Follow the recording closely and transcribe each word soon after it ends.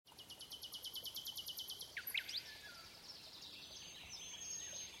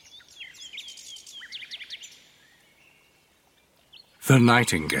The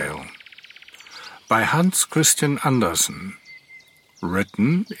Nightingale by Hans Christian Andersen,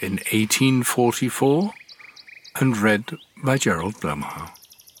 written in 1844 and read by Gerald Blumenauer.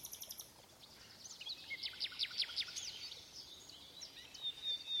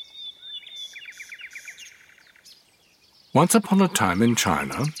 Once upon a time in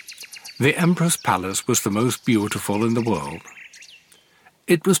China, the Emperor's palace was the most beautiful in the world.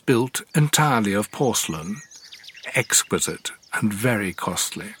 It was built entirely of porcelain, exquisite and very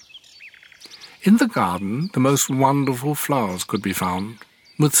costly. In the garden, the most wonderful flowers could be found,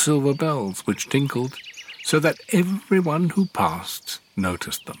 with silver bells which tinkled, so that everyone who passed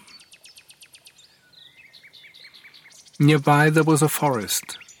noticed them. Nearby there was a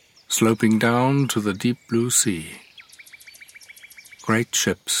forest, sloping down to the deep blue sea. Great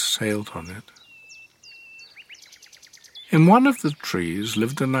ships sailed on it. In one of the trees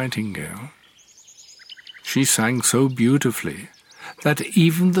lived a nightingale. She sang so beautifully that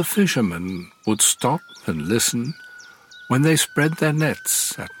even the fishermen would stop and listen when they spread their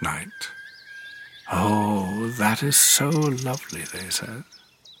nets at night. "Oh, that is so lovely," they said.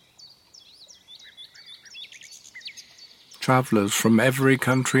 Travellers from every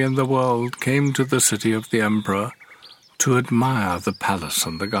country in the world came to the city of the Emperor to admire the palace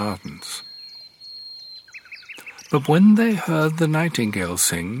and the gardens. But when they heard the nightingale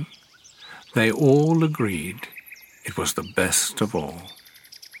sing, they all agreed it was the best of all.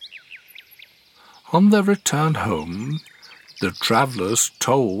 On their return home, the travellers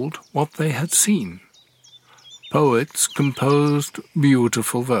told what they had seen. Poets composed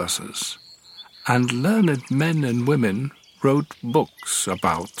beautiful verses, and learned men and women wrote books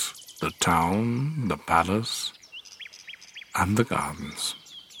about the town, the palace, and the gardens.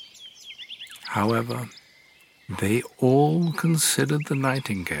 However, they all considered the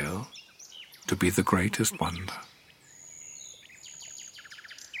nightingale to be the greatest wonder.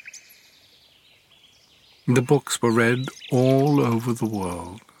 The books were read all over the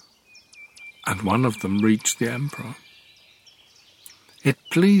world, and one of them reached the Emperor. It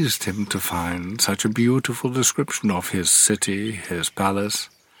pleased him to find such a beautiful description of his city, his palace,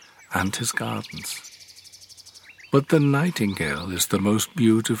 and his gardens. "But the nightingale is the most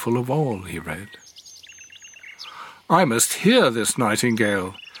beautiful of all," he read. "I must hear this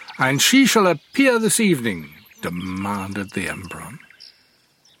nightingale, and she shall appear this evening," demanded the Emperor.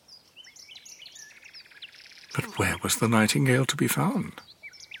 But where was the nightingale to be found?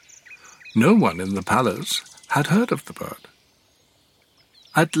 No one in the palace had heard of the bird.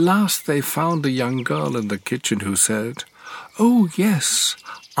 At last they found a young girl in the kitchen who said, "Oh, yes,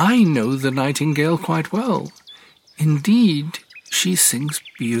 I know the nightingale quite well. Indeed, she sings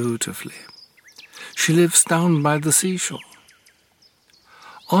beautifully. She lives down by the seashore.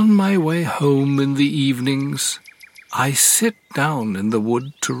 On my way home in the evenings, I sit down in the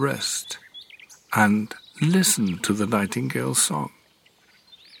wood to rest and listen to the nightingale's song.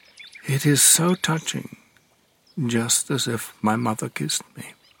 It is so touching, just as if my mother kissed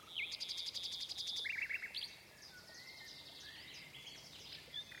me."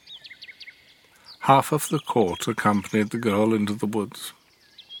 Half of the court accompanied the girl into the woods.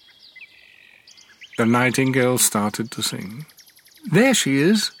 The nightingale started to sing. "There she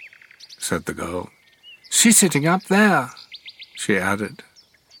is," said the girl. "She's sitting up there," she added,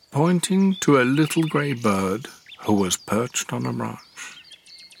 pointing to a little grey bird who was perched on a branch.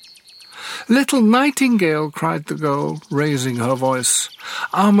 "Little nightingale," cried the girl, raising her voice,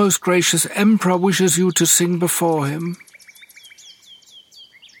 "our most gracious Emperor wishes you to sing before him."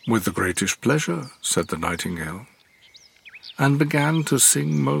 "With the greatest pleasure," said the nightingale, and began to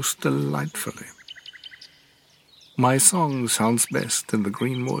sing most delightfully. "My song sounds best in the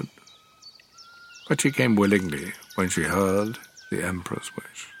green wood." But she came willingly when she heard the Emperor's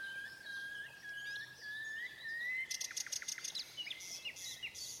wish.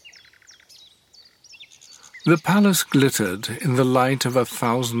 The palace glittered in the light of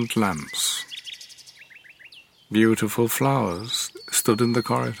 1,000 lamps. Beautiful flowers stood in the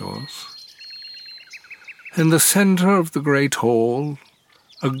corridors. In the center of the great hall,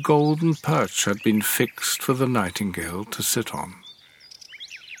 a golden perch had been fixed for the nightingale to sit on.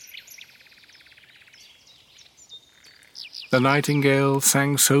 The nightingale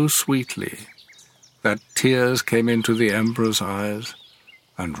sang so sweetly that tears came into the Emperor's eyes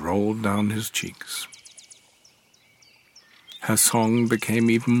and rolled down his cheeks. Her song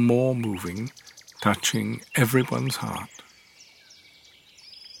became even more moving, touching everyone's heart.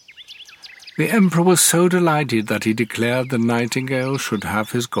 The Emperor was so delighted that he declared the nightingale should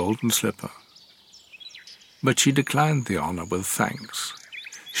have his golden slipper. But she declined the honor with thanks.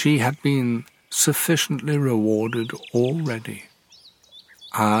 She had been sufficiently rewarded already.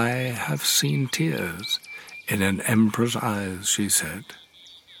 "I have seen tears in an emperor's eyes," she said.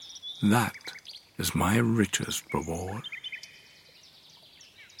 "That is my richest reward."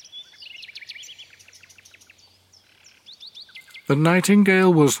 The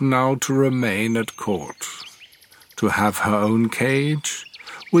nightingale was now to remain at court, to have her own cage,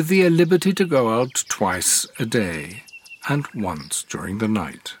 with the liberty to go out twice a day, and once during the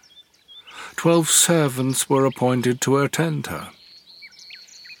night. 12 servants were appointed to attend her.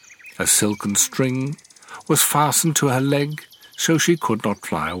 A silken string was fastened to her leg, so she could not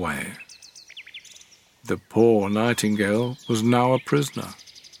fly away. The poor nightingale was now a prisoner,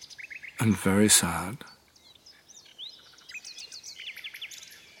 and very sad.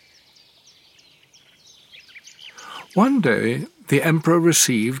 One day the emperor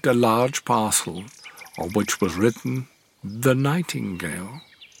received a large parcel, on which was written, "The Nightingale."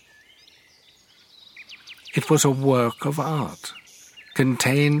 It was a work of art,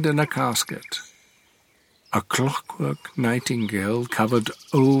 contained in a casket. A clockwork nightingale covered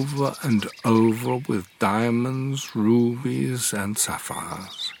over and over with diamonds, rubies, and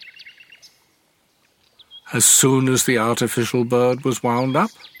sapphires. As soon as the artificial bird was wound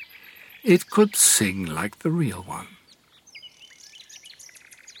up, it could sing like the real one.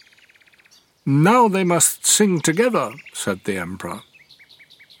 "Now they must sing together," said the emperor.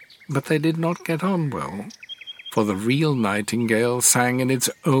 But they did not get on well, for the real nightingale sang in its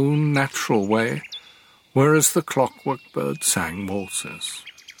own natural way, whereas the clockwork bird sang waltzes.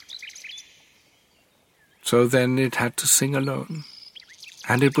 So then it had to sing alone,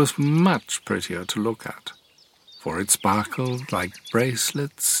 and it was much prettier to look at, for it sparkled like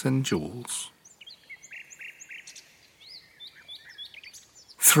bracelets and jewels.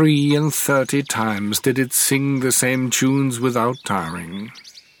 33 times did it sing the same tunes without tiring.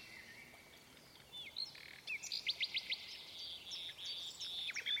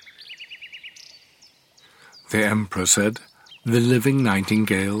 The emperor said the living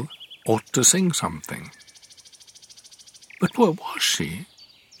nightingale ought to sing something. But where was she?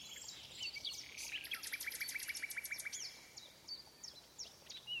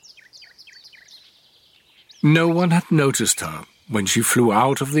 No one had noticed her when she flew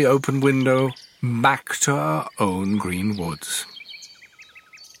out of the open window back to her own green woods.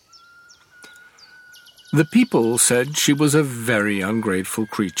 The people said she was a very ungrateful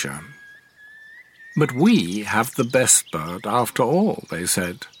creature. "But we have the best bird after all," they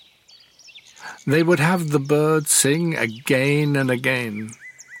said. They would have the bird sing again and again,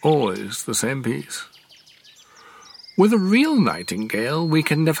 always the same piece. "With a real nightingale we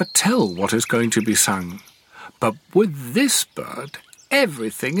can never tell what is going to be sung, but with this bird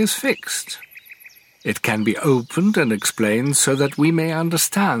everything is fixed. It can be opened and explained so that we may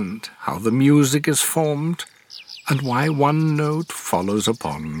understand how the music is formed and why one note follows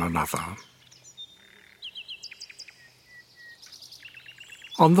upon another."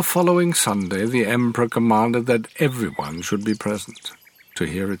 On the following Sunday, the emperor commanded that everyone should be present to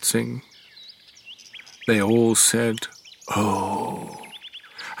hear it sing. They all said, "Oh,"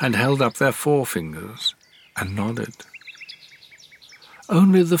 and held up their forefingers and nodded.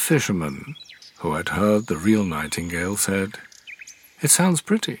 Only the fisherman, who had heard the real nightingale, said, "It sounds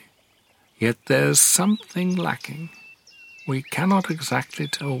pretty, yet there's something lacking. We cannot exactly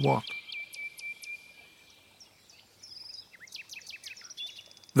tell what."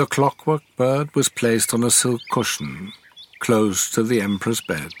 The clockwork bird was placed on a silk cushion close to the emperor's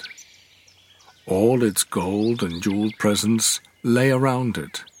bed. All its gold and jeweled presents lay around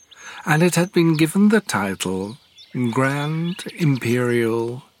it, and it had been given the title Grand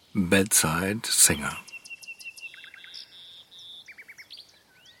Imperial Bedside Singer.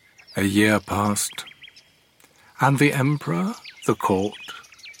 A year passed, and the emperor, the court,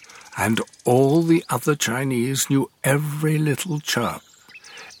 and all the other Chinese knew every little chirp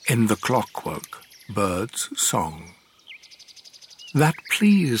in the clockwork bird's song. That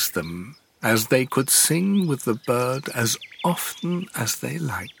pleased them, as they could sing with the bird as often as they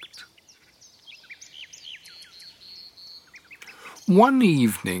liked. One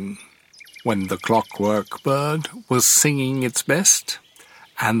evening, when the clockwork bird was singing its best,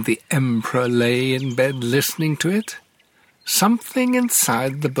 and the emperor lay in bed listening to it, something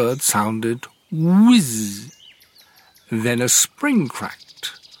inside the bird sounded whiz. Then a spring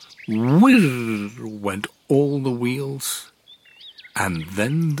cracked. Whirr went all the wheels, and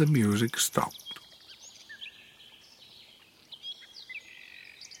then the music stopped.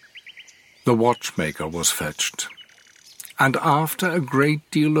 The watchmaker was fetched, and after a great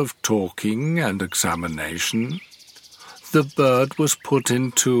deal of talking and examination, the bird was put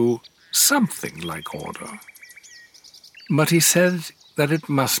into something like order. But he said that it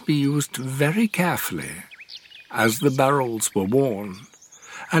must be used very carefully, as the barrels were worn,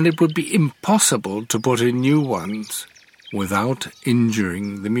 and it would be impossible to put in new ones without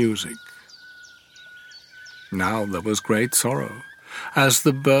injuring the music. Now there was great sorrow, as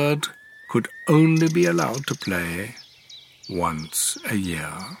the bird could only be allowed to play once a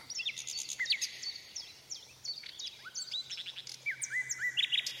year.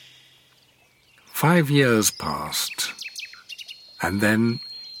 "5 years passed, and then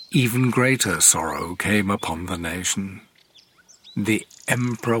even greater sorrow came upon the nation. The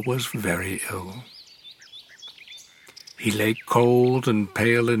emperor was very ill. He lay cold and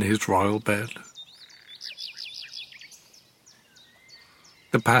pale in his royal bed.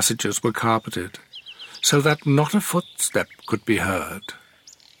 The passages were carpeted, so that not a footstep could be heard.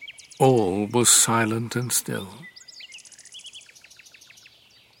 All was silent and still.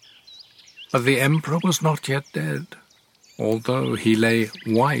 But the emperor was not yet dead, although he lay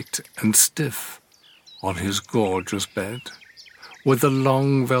white and stiff on his gorgeous bed, with the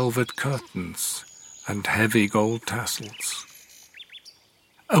long velvet curtains and heavy gold tassels.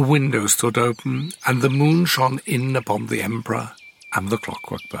 A window stood open, and the moon shone in upon the emperor and the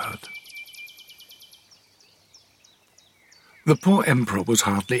clockwork bird. The poor emperor was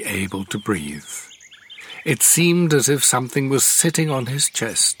hardly able to breathe. It seemed as if something was sitting on his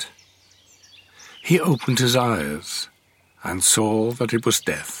chest. He opened his eyes and saw that it was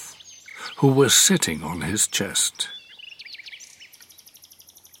Death, who was sitting on his chest.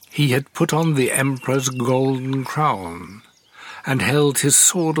 He had put on the emperor's golden crown and held his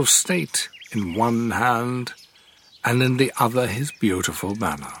sword of state in one hand and in the other his beautiful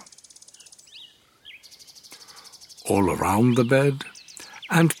banner. All around the bed,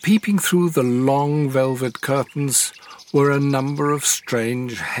 and peeping through the long velvet curtains, were a number of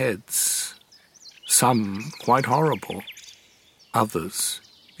strange heads, some quite horrible, others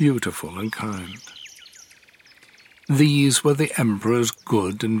beautiful and kind. These were the emperor's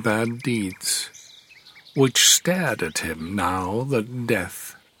good and bad deeds, which stared at him now that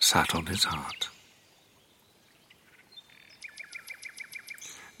death sat on his heart.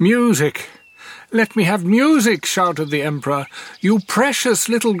 "Music! Let me have music!" shouted the emperor. "You precious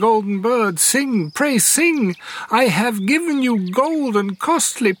little golden bird, sing, pray sing! I have given you gold and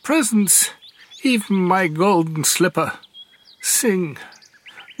costly presents, even my golden slipper. Sing,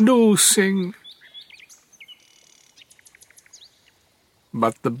 do sing!"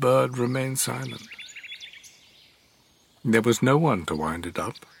 But the bird remained silent. There was no one to wind it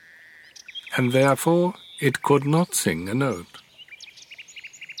up, and therefore it could not sing a note.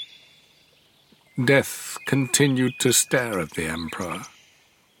 Death continued to stare at the emperor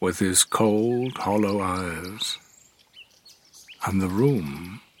with his cold, hollow eyes, and the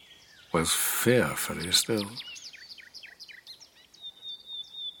room was fearfully still.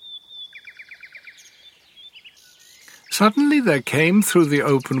 Suddenly there came through the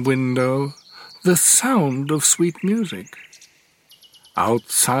open window the sound of sweet music.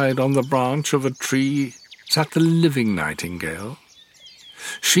 Outside on the branch of a tree sat the living nightingale.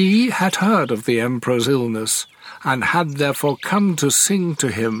 She had heard of the emperor's illness, and had therefore come to sing to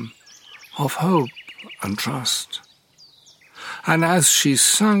him of hope and trust. And as she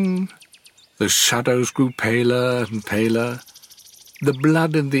sung, the shadows grew paler and paler, the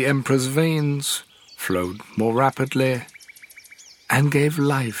blood in the emperor's veins flowed more rapidly, and gave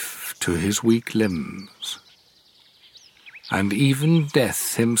life to his weak limbs. And even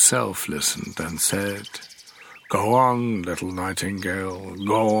Death himself listened and said, "Go on, little nightingale,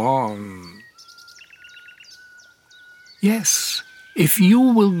 go on." "Yes, if you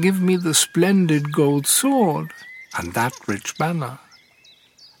will give me the splendid gold sword and that rich banner."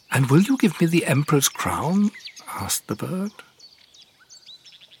 "And will you give me the emperor's crown?" asked the bird.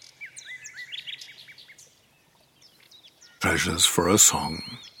 Treasures for a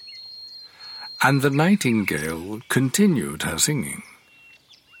song. And the nightingale continued her singing.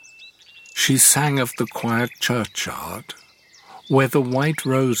 She sang of the quiet churchyard, where the white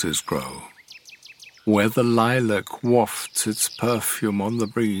roses grow, where the lilac wafts its perfume on the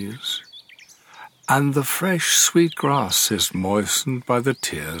breeze, and the fresh sweet grass is moistened by the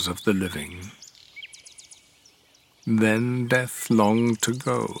tears of the living. Then Death longed to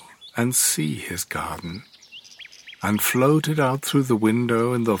go and see his garden, and floated out through the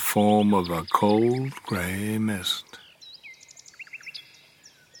window in the form of a cold grey mist.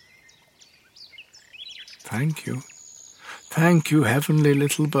 Thank you, heavenly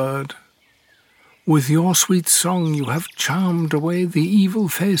little bird. With your sweet song you have charmed away the evil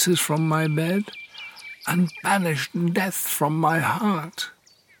faces from my bed, and banished death from my heart.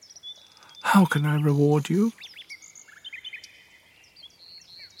 How can I reward you?"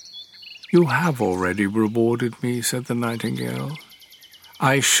 "You have already rewarded me," said the nightingale.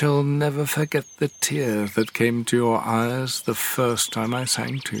 "I shall never forget the tear that came to your eyes the first time I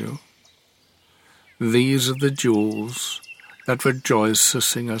sang to you. These are the jewels that rejoice a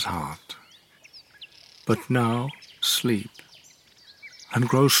singer's heart. But now sleep, and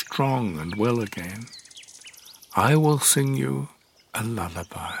grow strong and well again. I will sing you a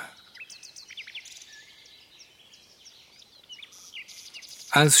lullaby."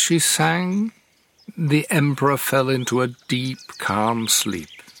 As she sang, the emperor fell into a deep, calm sleep.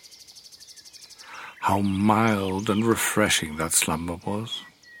 How mild and refreshing that slumber was.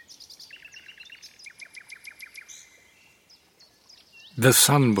 The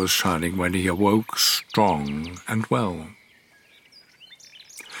sun was shining when he awoke strong and well.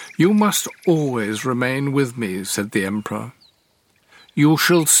 "You must always remain with me," said the emperor. "You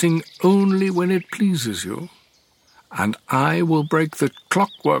shall sing only when it pleases you, and I will break the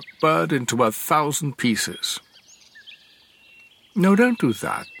clockwork bird into 1,000 pieces." "No, don't do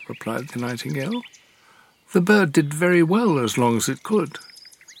that," replied the nightingale. "The bird did very well as long as it could.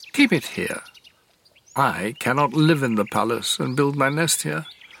 Keep it here. I cannot live in the palace and build my nest here,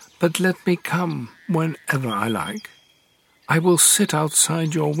 but let me come whenever I like. I will sit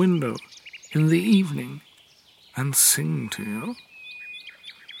outside your window in the evening and sing to you.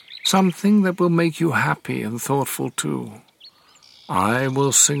 Something that will make you happy and thoughtful too. I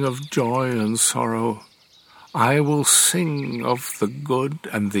will sing of joy and sorrow. I will sing of the good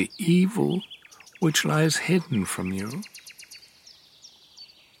and the evil which lies hidden from you.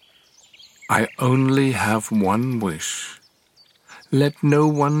 I only have one wish. Let no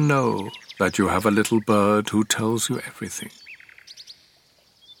one know that you have a little bird who tells you everything."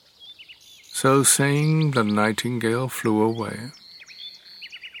 So saying, the nightingale flew away.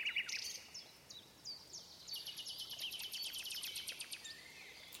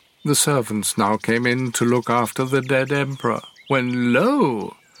 The servants now came in to look after the dead emperor, when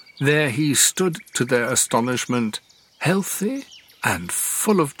lo! there he stood to their astonishment, healthy and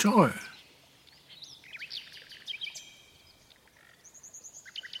full of joy.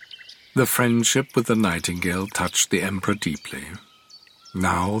 The friendship with the nightingale touched the emperor deeply.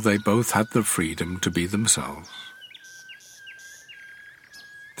 Now they both had the freedom to be themselves.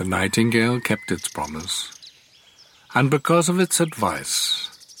 The nightingale kept its promise, and because of its advice,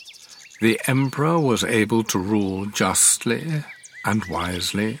 the emperor was able to rule justly and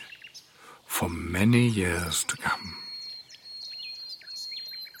wisely for many years to come.